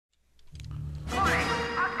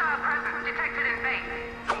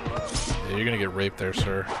Yeah, you're gonna get raped there,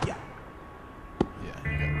 sir. Yeah. Yeah,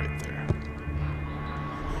 you got raped there.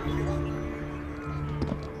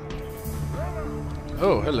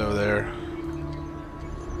 Oh, hello there.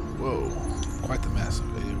 Whoa, quite the massive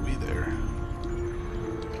AoE there.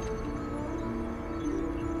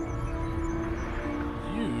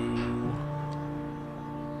 You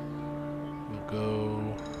will go.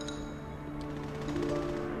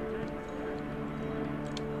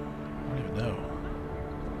 I don't even know.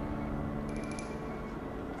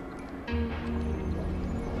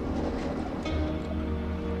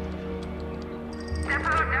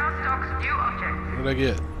 Depot now stocks new objects. What did I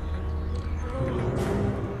get?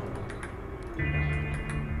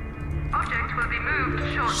 Object will be moved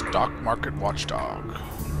shortly. Stock Market Watchdog.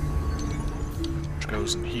 Which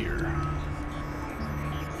goes in here.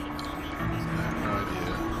 I have no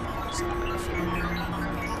idea. It's not gonna fit in here.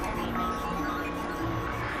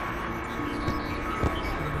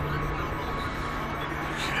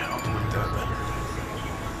 Okay, I'll delete that then.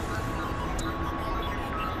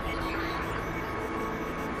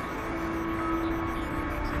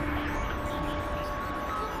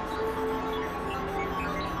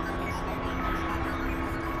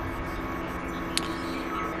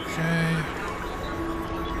 Okay.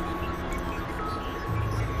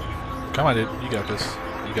 Come on, dude. You got this.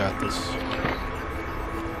 You got this.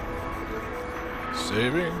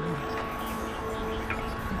 Saving.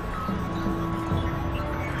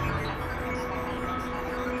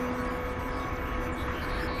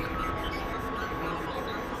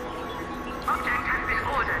 Object has been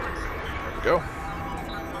ordered. There we go.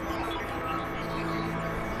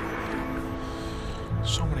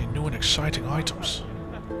 So many new and exciting items.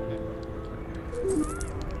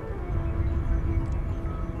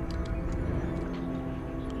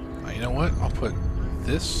 You know what? I'll put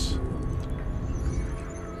this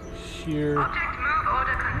here. Object move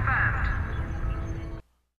order confirmed.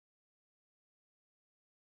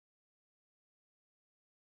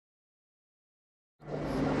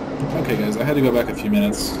 Okay guys, I had to go back a few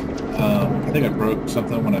minutes. I think I broke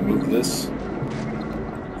something when I moved this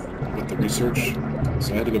with the research.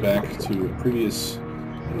 So I had to go back to a previous...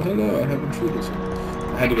 Oh, hello, I have intruders.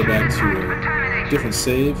 I had to go back to a different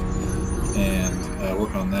save and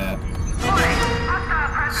work on that.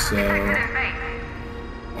 So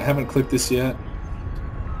I haven't clicked this yet,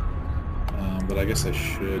 but I guess I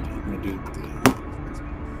should. I'm gonna do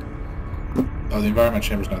the environment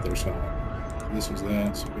chamber's not there, so this was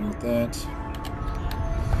that. So go with that.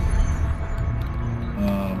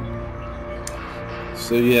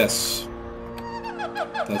 So yes,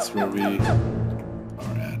 that's where we are at.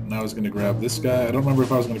 And I was gonna grab this guy. I don't remember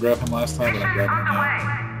if I was gonna grab him last time, but I'm grabbing him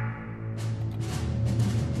now.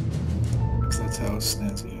 That's how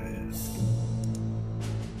snazzy I am.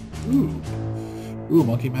 Ooh,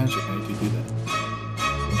 monkey magic. I need to do that.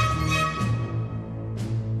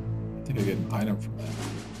 I think I get an item from that.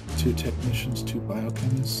 2 technicians, 2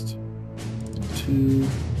 biochemists, 2.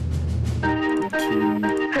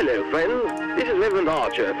 Hello, friends. This is Reverend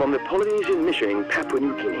Archer from the Polynesian Mission in Papua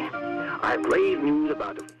New Guinea. I have grave news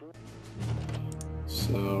about a...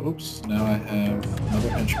 So, oops, now I have another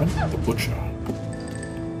henchman, the Butcher.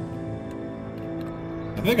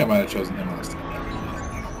 I think I might have chosen him last time.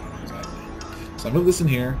 So I moved this in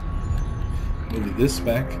here, moved this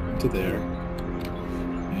back into there,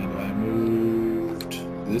 and I moved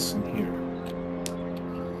this in here.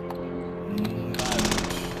 And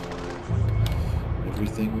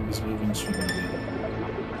everything is moving smoothly.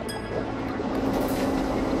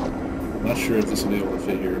 I'm not sure if this will be able to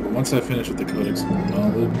fit here, but once I finish with the Codex of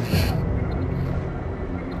Knowledge,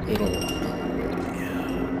 it'll...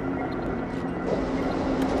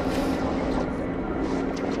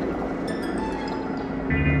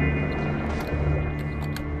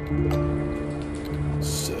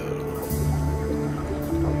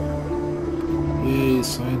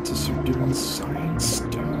 Scientists are doing science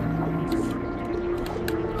stuff.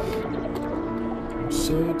 I'm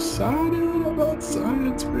so excited about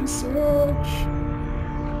science research.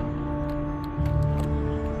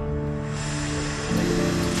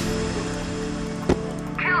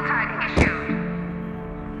 Kill tag issued.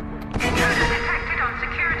 Intruder detected on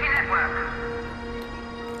security network.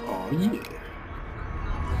 Oh yeah.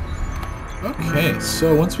 Okay, so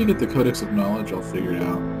once we get the Codex of Knowledge all figured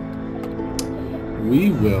out,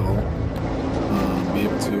 we will be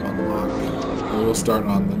able to unlock, or we'll start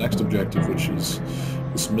on the next objective, which is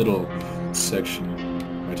this middle section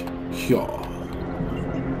right here.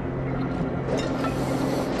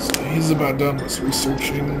 So he's about done with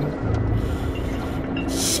researching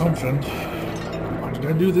something. Oh, did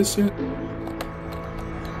I do this yet?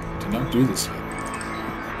 Did not do this yet.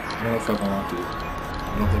 don't know if I've unlocked it.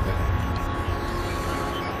 I don't think I have.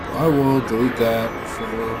 Well, I will delete that for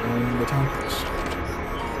when the time comes.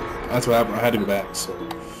 That's what happened. I had to go back, so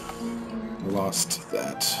I lost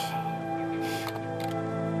that.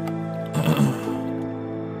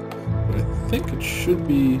 But I think it should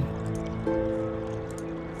be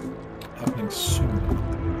happening soon.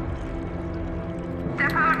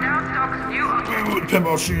 Depot now stocks new objects. Oh,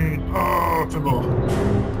 pinball machine! Oh, pinball!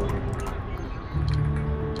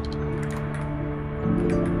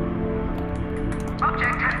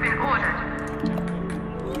 Object has been ordered.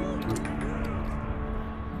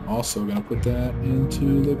 Also gonna put that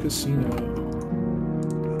into the casino.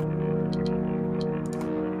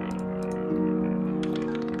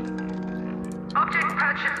 Object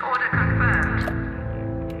purchase order confirmed.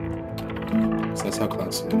 So that's how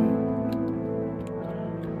classy. I'm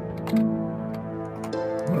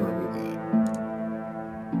gonna remove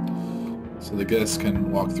that. So the guests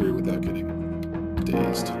can walk through without getting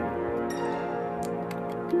dazed.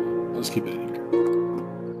 I'll just keep it in here.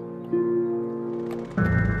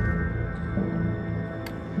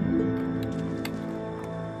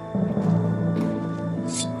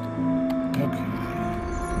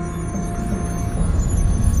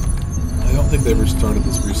 I don't think they ever started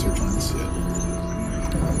this research on this yet.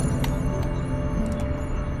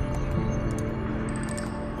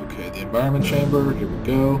 Okay, the environment chamber, here we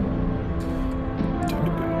go. Time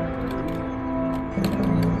to go.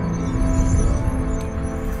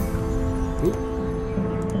 Oop.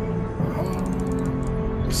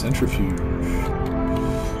 The centrifuge.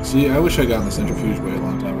 See, I wish I got the centrifuge way a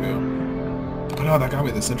long time ago. Oh no, that got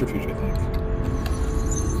me the centrifuge, I think.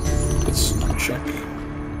 Let's check.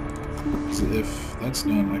 So if that's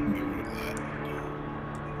done, I can get rid of that.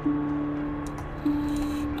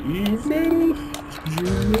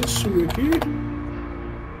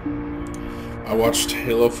 I watched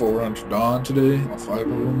Halo 4 Until Dawn today, all 5 of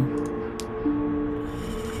them.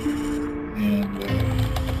 And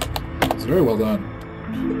it's very well done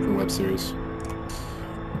for a web series.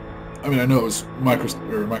 I mean, I know it was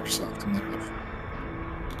Microsoft, and they have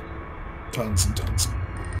tons and tons.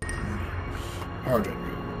 Power generator.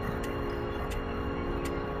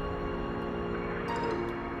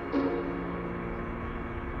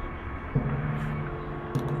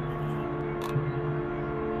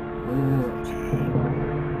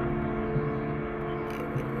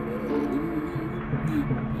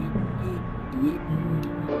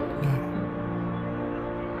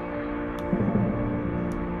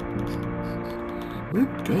 Where'd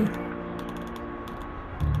it go?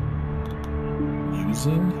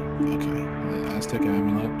 Using? Okay. The Aztec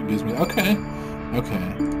amulet gives me... Okay. Okay.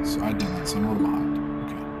 So I done that, so I'm a little behind.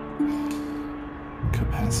 Okay.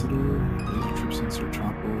 Capacitor, laser trip sensor,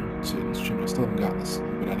 chopper, Satan's chimney. I still haven't gotten this,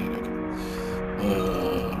 but I need it.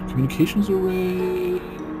 Okay. Communications array.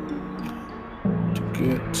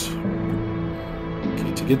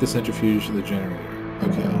 To get the centrifuge to the generator.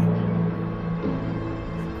 Okay.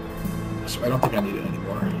 So I don't think I need it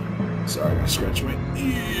anymore. Sorry, I gotta scratch my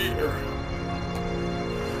ear.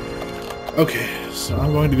 Okay, so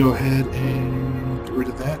I'm going to go ahead and get rid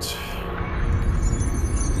of that.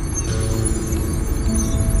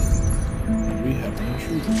 We have an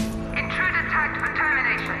intruder. Intruder tagged for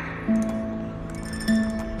termination.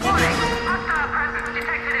 Warning, hostile presence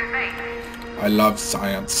detected in base. I love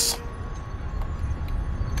science.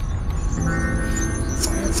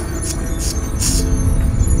 Science, science, science, science.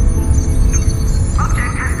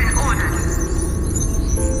 Object has been ordered.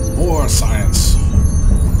 More science.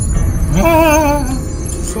 Ah,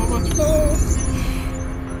 so much fun.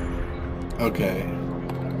 Okay.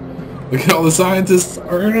 Look at all the scientists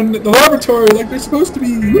are in the laboratory like they're supposed to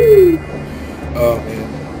be. Woo! Oh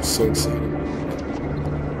man, I'm so excited.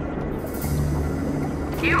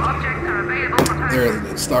 New objects are available for purchase. There it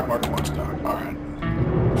is. Stock market watchdog. Alright.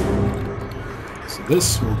 So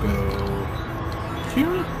this will go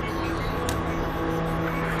here.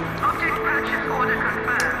 Object purchase order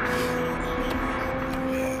confirmed.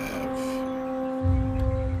 We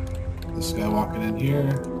have this guy walking in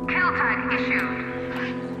here. Kill tag issued.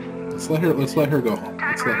 Let's let her go home. Tag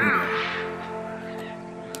Let's let her removed.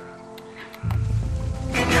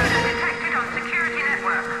 Intruder detected on security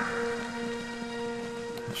network.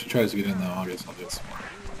 go. She tries to get in though, I guess I'll get some more.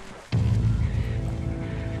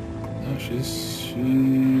 No, she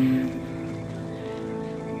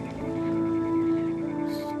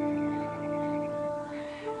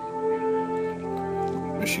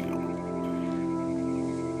where's she going?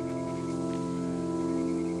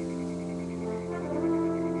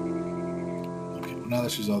 Okay, well now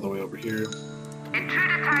that she's all the way over here.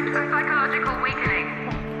 Intruder tagged for psychological weakening.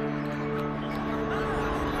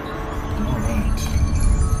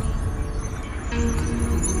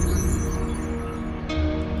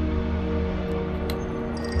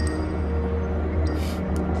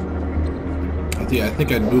 Yeah, I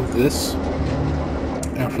think I'd moved this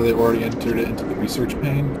after they already entered it into the research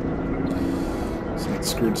pane. So it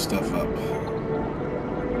screwed stuff up.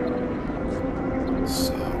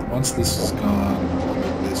 So once this is gone, I'll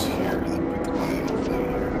move this here and then put the bio thing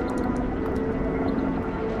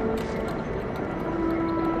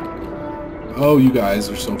here. Oh, you guys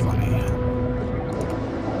are so funny.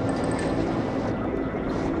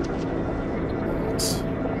 Let's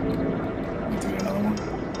get another one.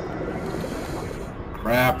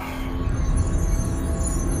 Crap.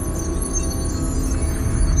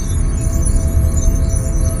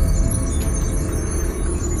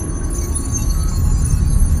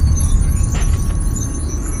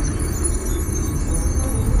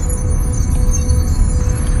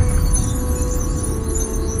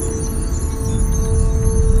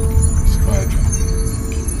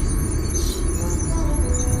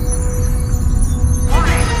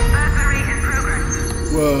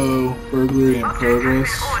 Whoa, burglary in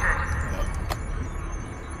progress.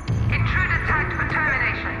 Intruder tagged for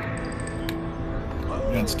termination.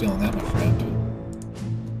 You're not stealing that, my friend.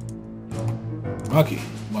 Monkey.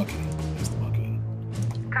 Monkey. Here's the monkey.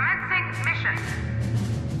 Commencing mission.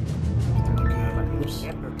 Get the monkey. Oops.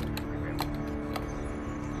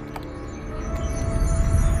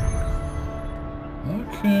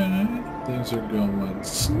 Okay. Things are going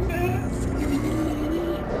snappy.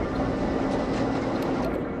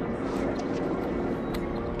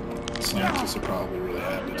 Scientists are probably really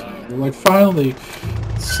happy tonight. They're like, finally,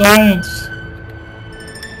 science!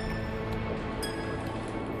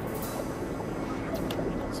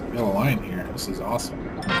 So we got a line here. This is awesome.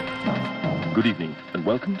 Good evening, and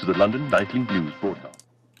welcome to the London Nightly News broadcast.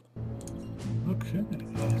 Okay.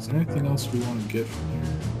 Is there anything else we want to get from here?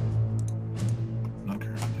 Not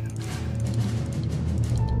currently.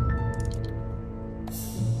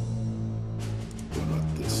 What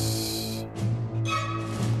about this?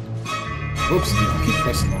 Oops, I keep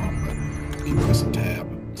pressing the wrong button. Keep pressing tab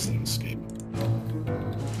instead of escape.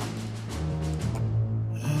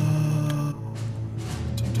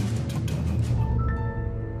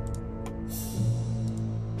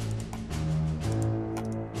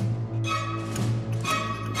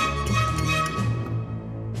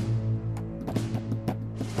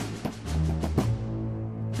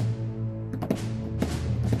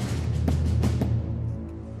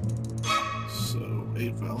 So,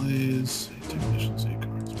 8 valets, 8 technicians, 8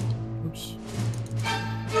 cards. Oops.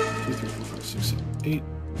 2, 3, 4, 5, 6, 7, 8.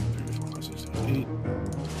 3, 4, 5, 6, 7, 8. 1,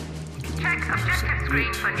 2, 3, Check 4, 5, 6, objective 7, screen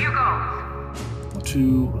 8. for new goals. 1,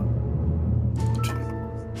 2.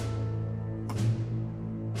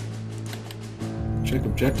 1, 2. Check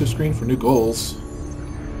objective screen for new goals.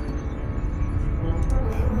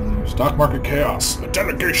 Stock market chaos. A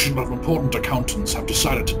delegation of important accountants have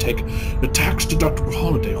decided to take a tax-deductible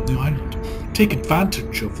holiday on the island. Take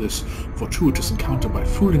advantage of this fortuitous encounter by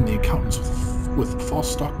fooling the accountants with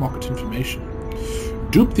false stock market information.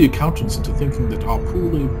 Dupe the accountants into thinking that our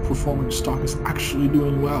poorly performing stock is actually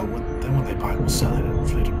doing well, then when they buy it, we'll sell it at an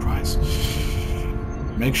inflated price.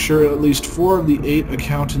 Make sure at least 4 of the 8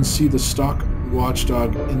 accountants see the stock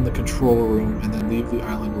watchdog in the control room and then leave the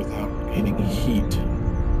island without gaining heat.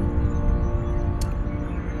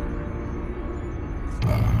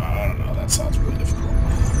 I don't know, that sounds really difficult.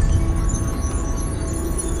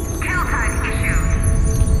 Kill tag issued.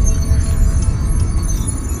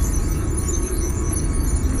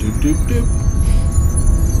 Doop doop doop.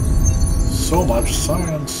 So much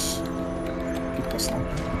science. Keep this on.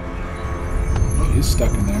 Oh, he's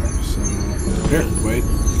stuck in there, so... Here, wait.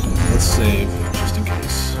 Let's save, just in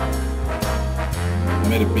case. I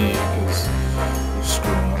made a B because we're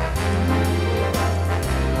screwing up.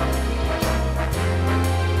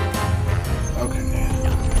 Okay.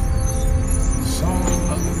 Science.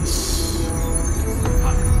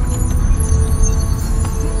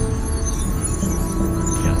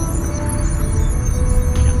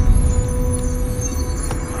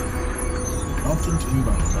 Accountant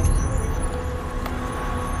inbound.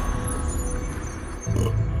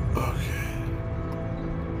 Okay.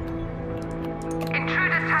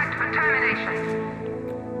 Intruder tagged for termination.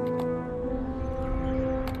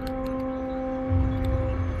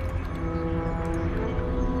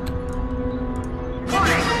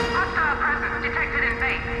 Warning, hostile presence detected in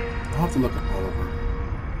base. I'll have to look up Oliver.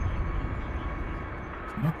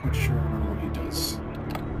 I'm not quite sure what he does.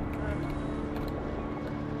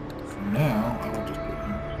 For now, I will just put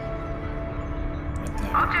him right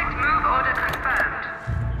there. Object move order confirmed.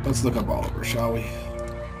 Let's look up Oliver, shall we?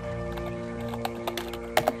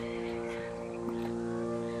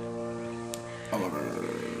 Oliver.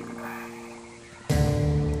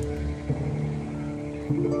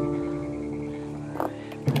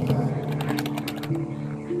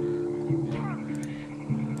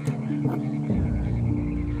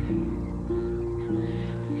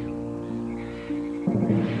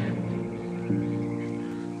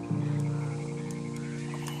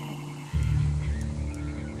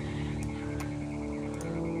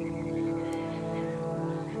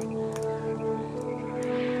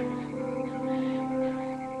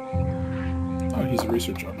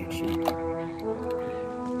 research object sheet.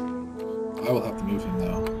 I will have to move him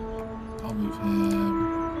though. I'll move him to here.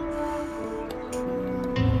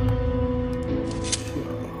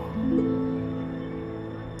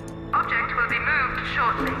 Object will be moved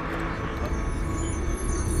shortly.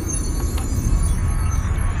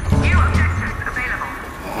 New objectives available.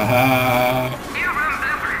 Ha New room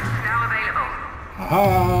blueprint now available. ha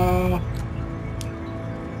ha.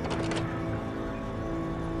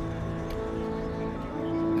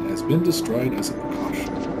 It has been destroyed as a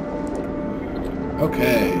precaution.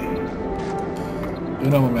 Okay.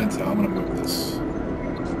 Uno momento. I'm gonna move this.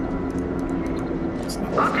 It's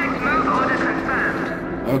not. Object move order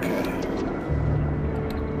confirmed. Okay.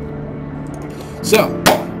 So,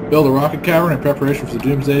 build a rocket cavern in preparation for the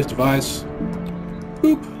Doomsday's device.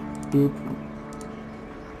 Boop, boop.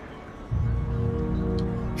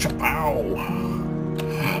 Chapow!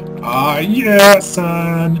 Ah, yeah,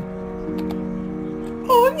 son!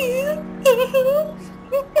 Oh, yeah!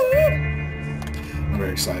 I'm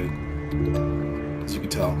very excited, as you can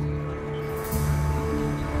tell.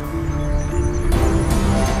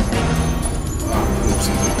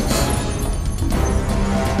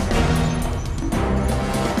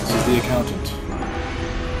 This is the accountant.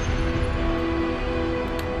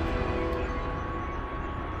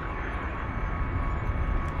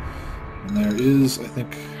 And there is, I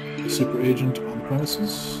think, a super agent on the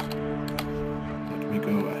premises. Let me go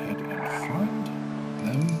ahead and find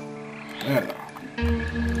them. There they are.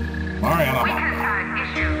 Mariana. Weekend tag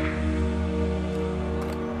issued.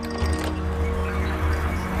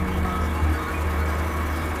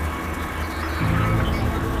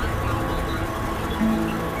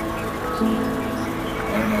 I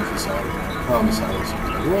don't know if you saw it. Probably saw it.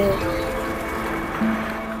 Whoa.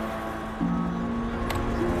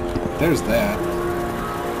 There's that.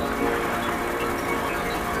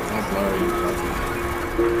 It's all blurry and fuzzy.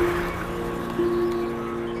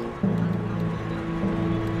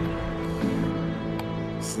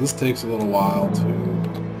 So this takes a little while to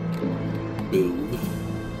build.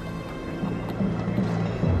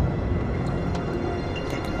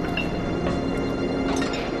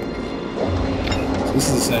 So this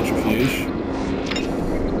is a centrifuge.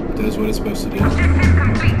 It does what it's supposed to do. Objective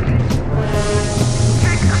complete.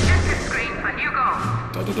 Check objective screen for new goals.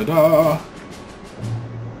 Da da da da!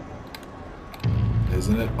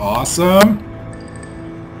 Isn't it awesome?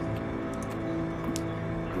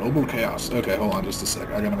 Global chaos. Okay, hold on just a sec.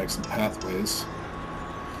 I gotta make some pathways.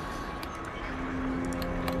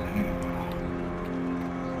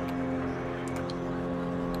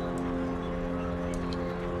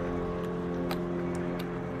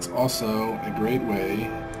 It's also a great way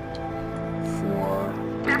for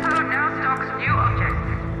Depot now stocks new objects.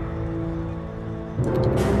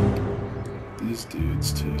 these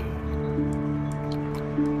dudes to...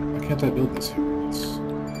 Why can't I build this here?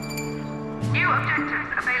 New objectives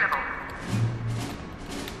available.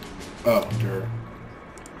 Oh, dirt.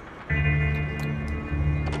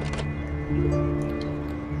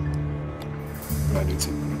 I did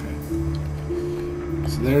something, okay.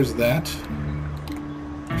 So there's that.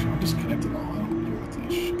 Actually, I'll just connect it all. I don't deal with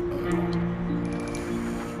these.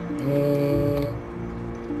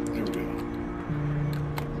 There we go.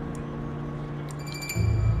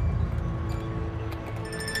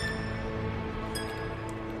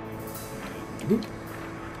 Boop.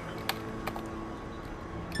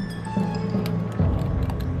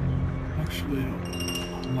 Actually, I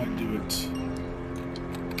might do it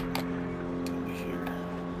down here.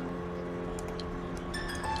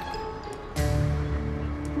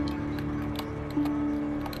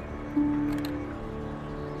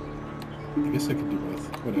 I guess I can do both.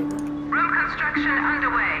 Whatever. Room construction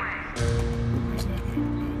underway. There's nothing to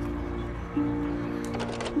build.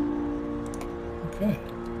 Okay.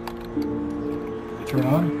 Did it turn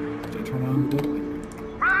on? Did I turn on the building?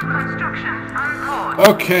 Room construction on board.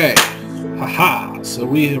 Okay. Haha. So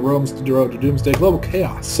we roam the road to Doomsday Global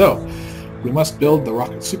Chaos. So we must build the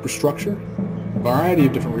rocket superstructure. A variety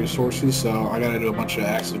of different resources. So I gotta do a bunch of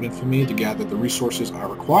acts of infamy to gather the resources I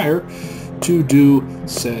require to do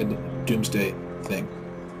said Doomsday thing.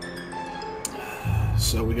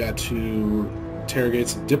 So we got to interrogate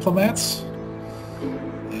some diplomats.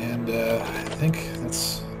 And I think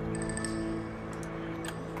that's...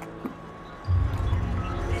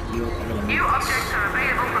 New objects are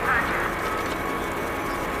available for purchase.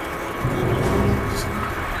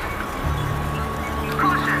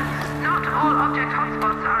 Caution, not all object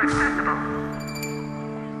hotspots are accessible.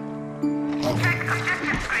 Check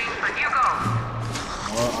objective screen for new goals.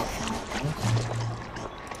 More options.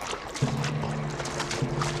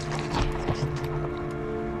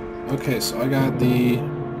 Okay, so I got the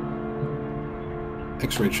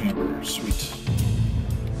X-ray chamber. Sweet.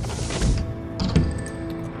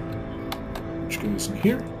 Which goes in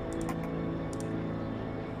here.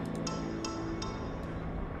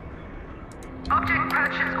 Object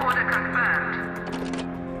purchase order confirmed.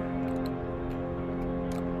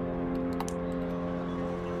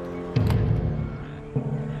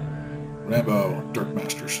 Rambo, Dark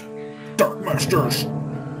Masters. Dark Masters!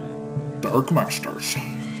 Dark Masters.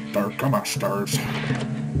 Dark Masters.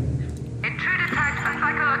 Intruder tagged for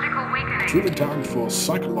psychological weakening. Intruder tagged for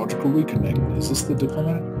psychological weakening. Is this the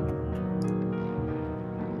diplomat?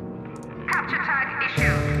 Capture tag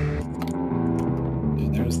issued.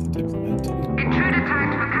 And there's the diplomat. Intruder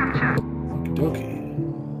tagged for capture. Okie dokie.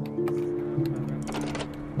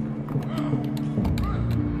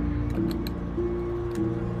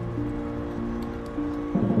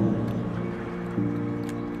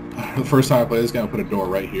 The first time I played this game, I put a door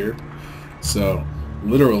right here. So,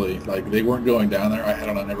 literally, like, they weren't going down there. I had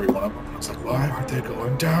it on every one of them. I was like, why aren't they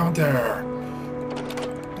going down there?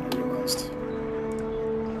 And I realized.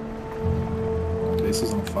 Base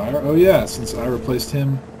is on fire? Oh yeah, since I replaced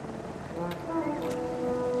him,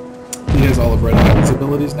 he has all of Red Island's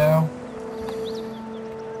abilities now.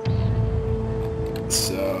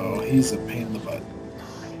 So, he's a pain in the butt.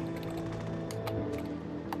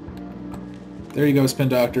 There you go, Spin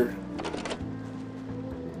Doctor.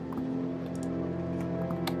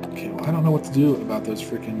 Okay, well, I don't know what to do about those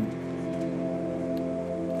freaking...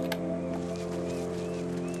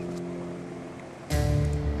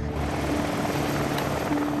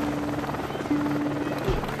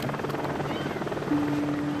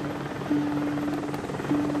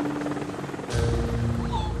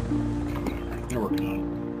 Okay, they're working on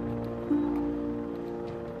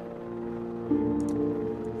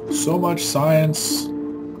it. So much science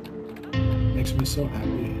makes me so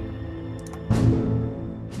happy.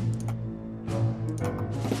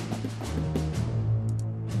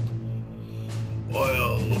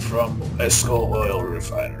 Oil from Esco Oil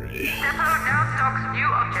Refinery. Depot now stocks new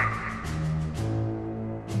objects.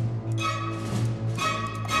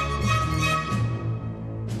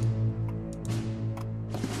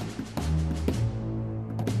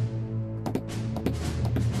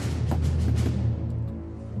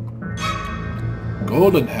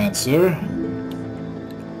 Gold enhancer.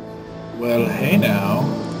 Well, hey now.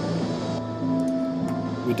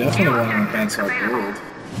 We definitely want to enhance our gold.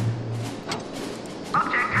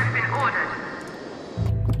 Object has been ordered.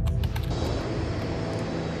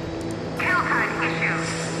 Kill tag issued.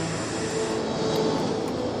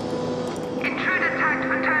 Intruder tagged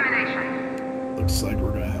for termination. Looks like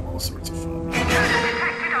we're gonna have all sorts of fun. Intruder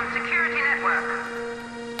detected on security network.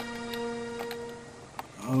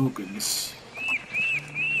 Oh goodness.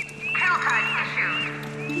 Kill tag issued.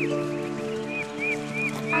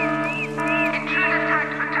 Intruder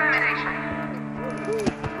tagged for termination.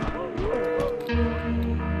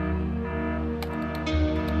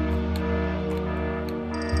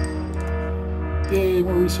 Yay,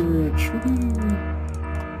 more research. Woohoo.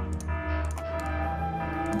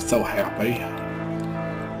 I'm so happy.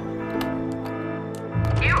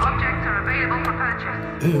 New objects are available for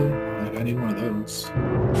purchase. Ew, like I need one of those.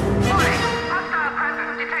 Warning, hostile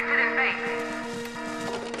presence detected in base.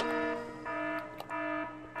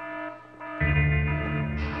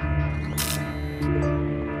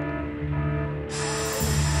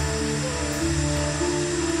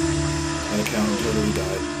 That account totally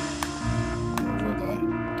died. Will die.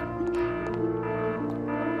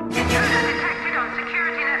 Intruder detected on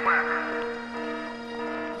security network.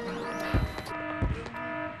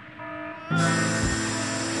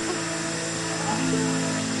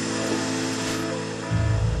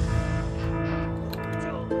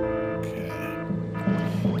 Okay.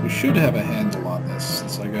 We should have a handle on this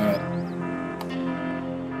since I got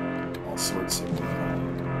all sorts of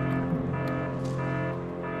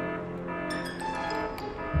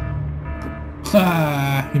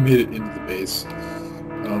Ha! He made it into the base.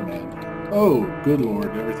 Oh man. Oh, good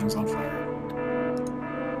lord, everything's on fire.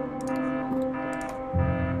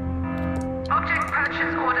 Object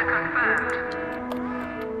purchase order confirmed.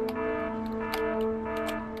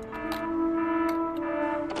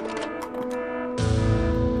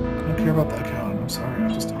 I don't care about that count. I'm sorry, I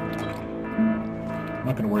just don't. I'm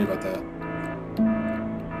not gonna worry about that.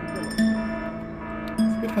 I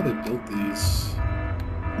forget how they built these.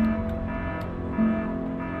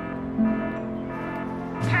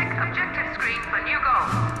 Check objective screen for new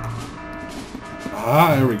goals.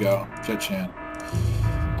 Ah, there we go. Jet-Chan.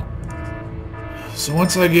 So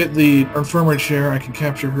once I get the infirmary chair, I can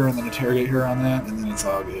capture her and then interrogate her on that, and then it's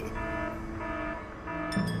all good.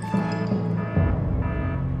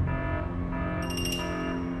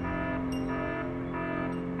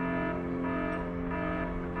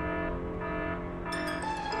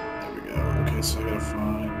 Okay, so I gotta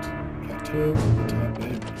find plateau on the top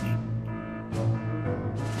edge.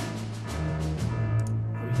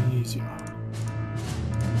 Easy.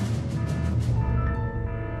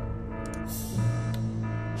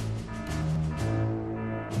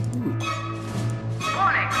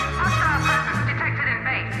 Warning, hostile presence detected in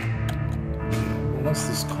base. Well, once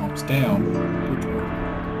this calms down,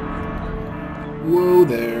 whoa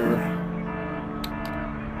there.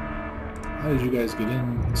 How did you guys get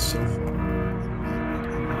in so far?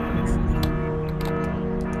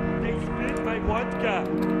 They split my vodka.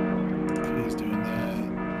 Okay, he's doing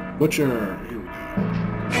that. Butcher! Here we go.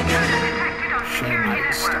 Intruder detected on Show me security the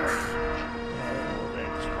network. stuff.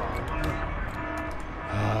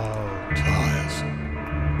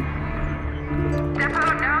 Depot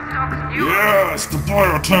now stocks new Yes, the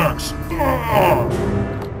biotanks!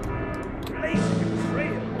 Blazing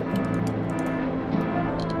trail.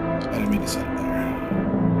 I didn't mean to set it there.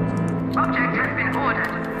 object has been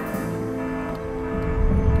ordered.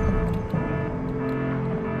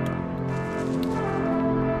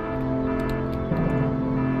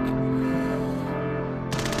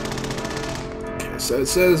 Okay, so it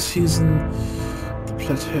says he's in the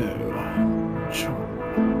plateau. China.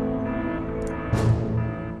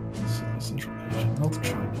 Central Asia, North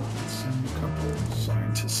China. Send a couple of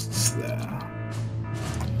scientists there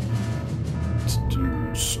to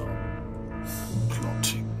do some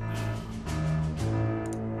plotting.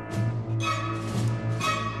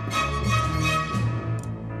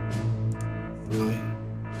 Really?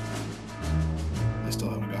 I still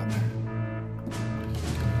haven't gotten there.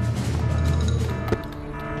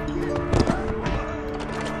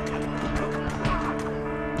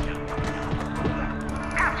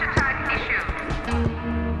 Capture tag issued.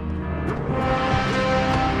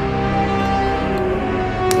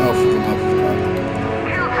 Oh, for the love of God.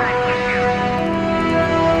 Kill tag issued.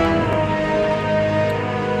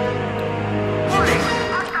 Warning,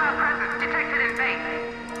 hostile presence detected in base.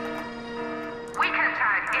 Weaken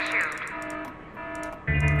tag issued.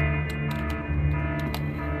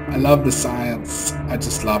 I love the science. I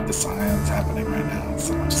just love the science happening right now.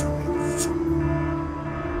 So much science.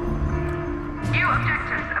 New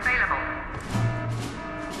objectives available.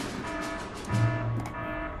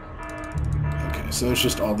 Okay, so it's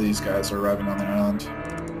just all these guys are arriving on the island.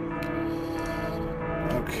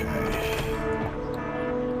 Okay.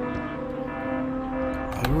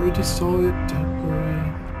 I already saw it, don't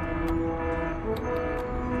worry.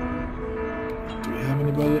 Do we have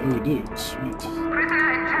anybody? Oh, we do. Sweet. Prisoner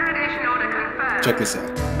interrogation order confirmed. Check this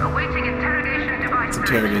out. Awaiting interrogation device. Let's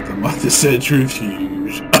interrogate them while this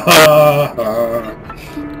centrifuge.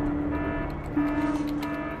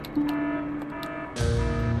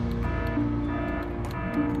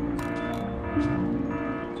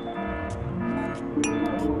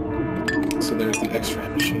 So there's the X-ray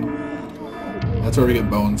machine. That's where we get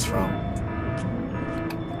bones from.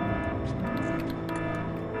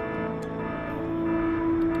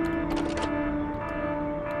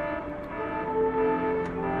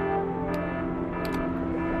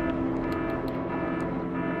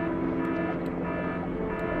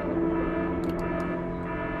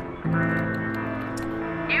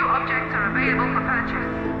 New objects are available for purchase.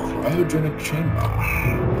 Cryogenic chamber.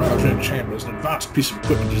 Cryogenic chamber is an advanced piece of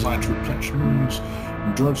equipment designed to replenish wounds and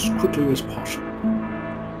endurance as quickly as possible.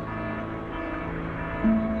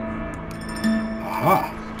 Aha!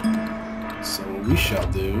 So what we shall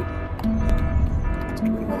do is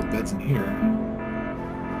get rid of all the beds in here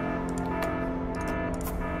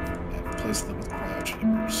and replace them with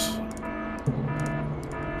cryochambers.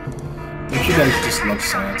 Don't you guys just love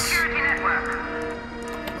science? Security network.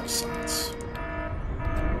 I love science.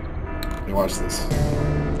 Hey, watch this.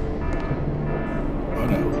 Oh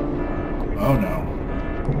no. Oh no.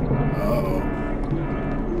 Uh-oh.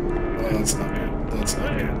 Oh, that's not good. That's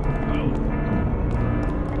not good.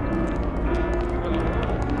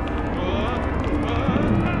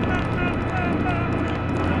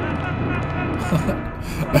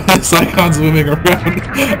 This icon's moving around.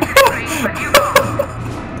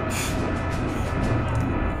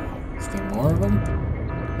 Is there more of them?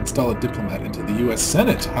 Install a diplomat into the U.S.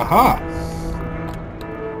 Senate. Haha!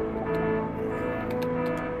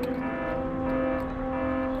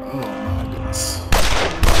 Oh my goodness.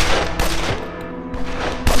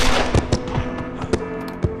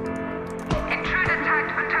 Intruder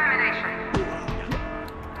tagged for termination.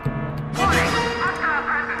 Warning, hostile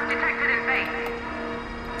presence detected in base.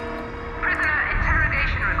 Prisoner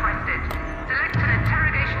interrogation requested. Select an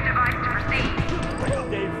interrogation device to proceed.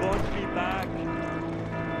 They want me back.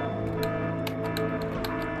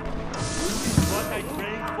 This is what I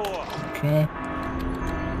trained for. Okay.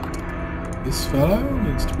 This fellow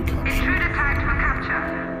needs to be captured. Intruder tagged for capture.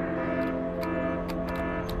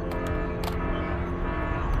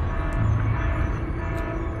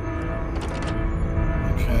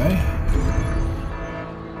 Okay.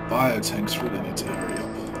 Biotanks really need to hurry up.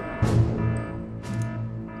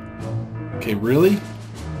 Okay, really?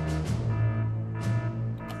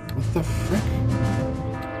 What the frick?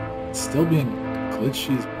 It's still being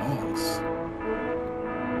glitchy as balls.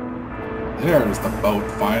 There's the boat,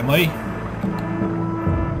 finally!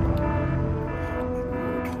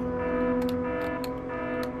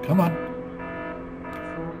 Come on.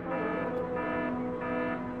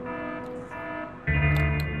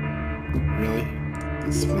 Really?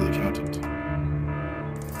 This is for the accountant.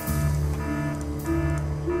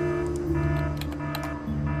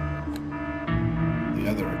 The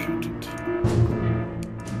other accountant.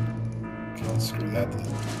 Okay, screw that then.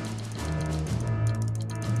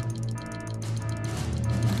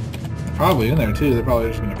 They're probably in there too. They're probably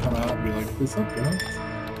just gonna come out and be like, "What's up, guys?"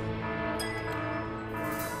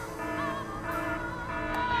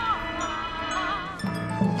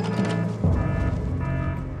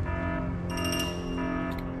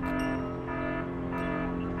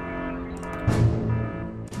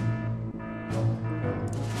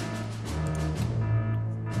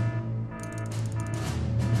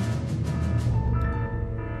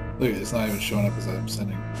 Look at it, it's not even showing up as I'm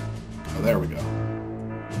sending. Oh, there we go.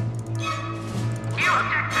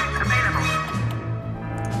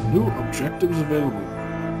 New objectives available. New objectives available.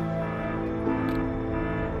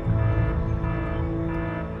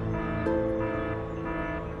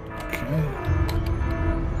 Okay.